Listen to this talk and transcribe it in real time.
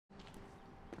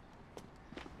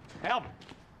Help!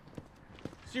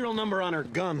 Serial number on her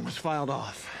gun was filed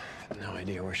off. No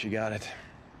idea where she got it.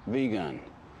 V-gun.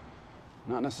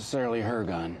 Not necessarily her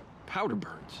gun. Powder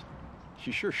burns.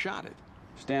 She sure shot it.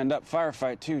 Stand-up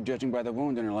firefight, too, judging by the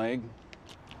wound in her leg.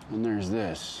 And there's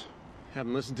this.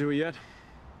 Haven't listened to it yet?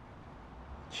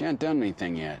 She hasn't done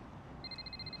anything yet.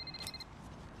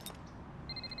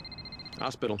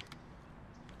 Hospital.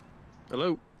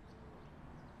 Hello?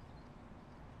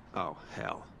 Oh,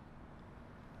 hell.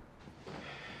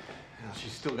 Well,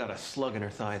 she's still got a slug in her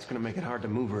thigh. It's gonna make it hard to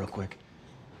move real quick.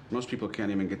 Most people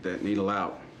can't even get that needle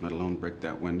out, let alone break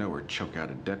that window or choke out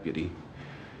a deputy.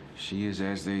 She is,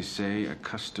 as they say,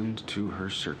 accustomed to her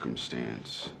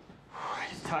circumstance. I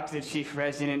just talked to the chief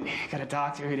resident. Got a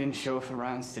doctor who didn't show for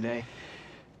rounds today.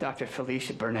 Dr.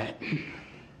 Felicia Burnett.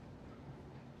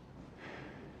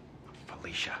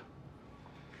 Felicia.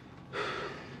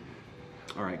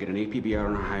 All right, get an APB out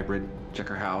on her hybrid, check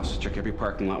her house, check every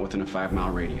parking lot within a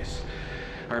 5-mile radius.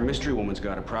 Our mystery woman's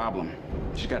got a problem.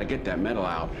 She's got to get that metal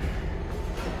out.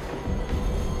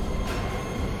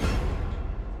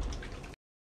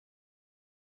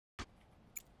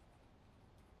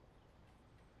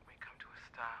 We come to a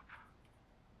stop.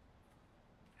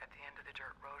 At the end of the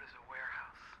dirt road is a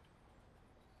warehouse.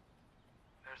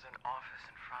 There's an office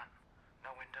in front. No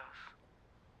windows.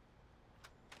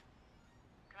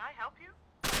 Can I help you?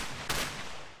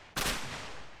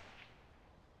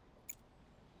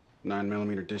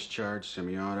 9mm discharge,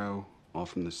 semi-auto, all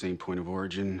from the same point of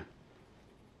origin.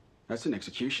 That's an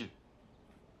execution.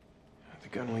 The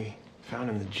gun we found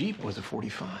in the Jeep was a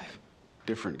 .45.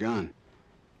 Different gun.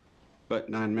 But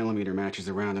 9mm matches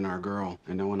the round in our girl,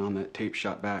 and no one on that tape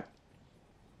shot back.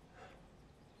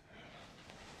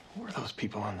 Who are those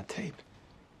people on the tape?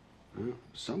 Well,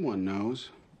 someone knows.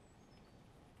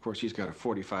 Of course, he's got a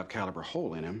 .45 caliber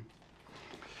hole in him.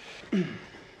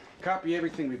 Copy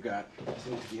everything we've got.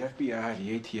 Send it to the FBI,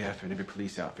 the ATF, and every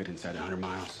police outfit inside 100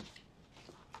 miles.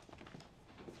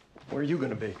 Where are you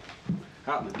gonna be?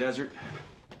 Out in the desert.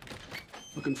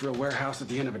 Looking for a warehouse at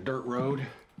the end of a dirt road.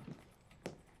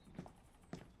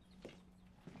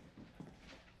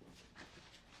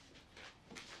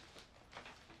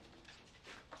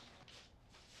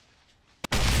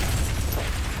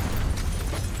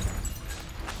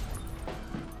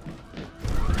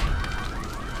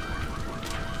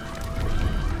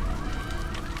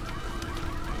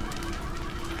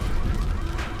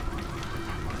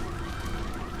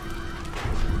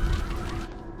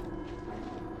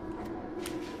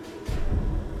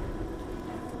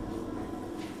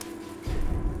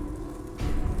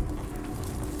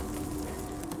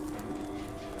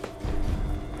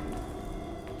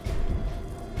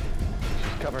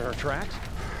 Covering her tracks?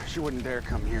 She wouldn't dare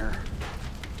come here.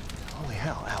 Holy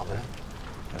hell, Alvin.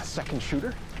 A second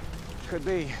shooter? Could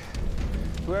be.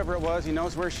 Whoever it was, he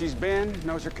knows where she's been,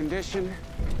 knows her condition.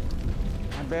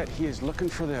 I bet he is looking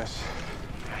for this.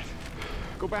 Right.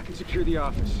 Go back and secure the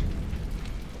office.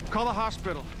 Call the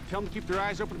hospital. Tell them to keep their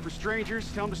eyes open for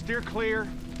strangers. Tell them to steer clear.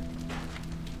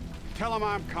 Tell them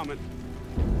I'm coming.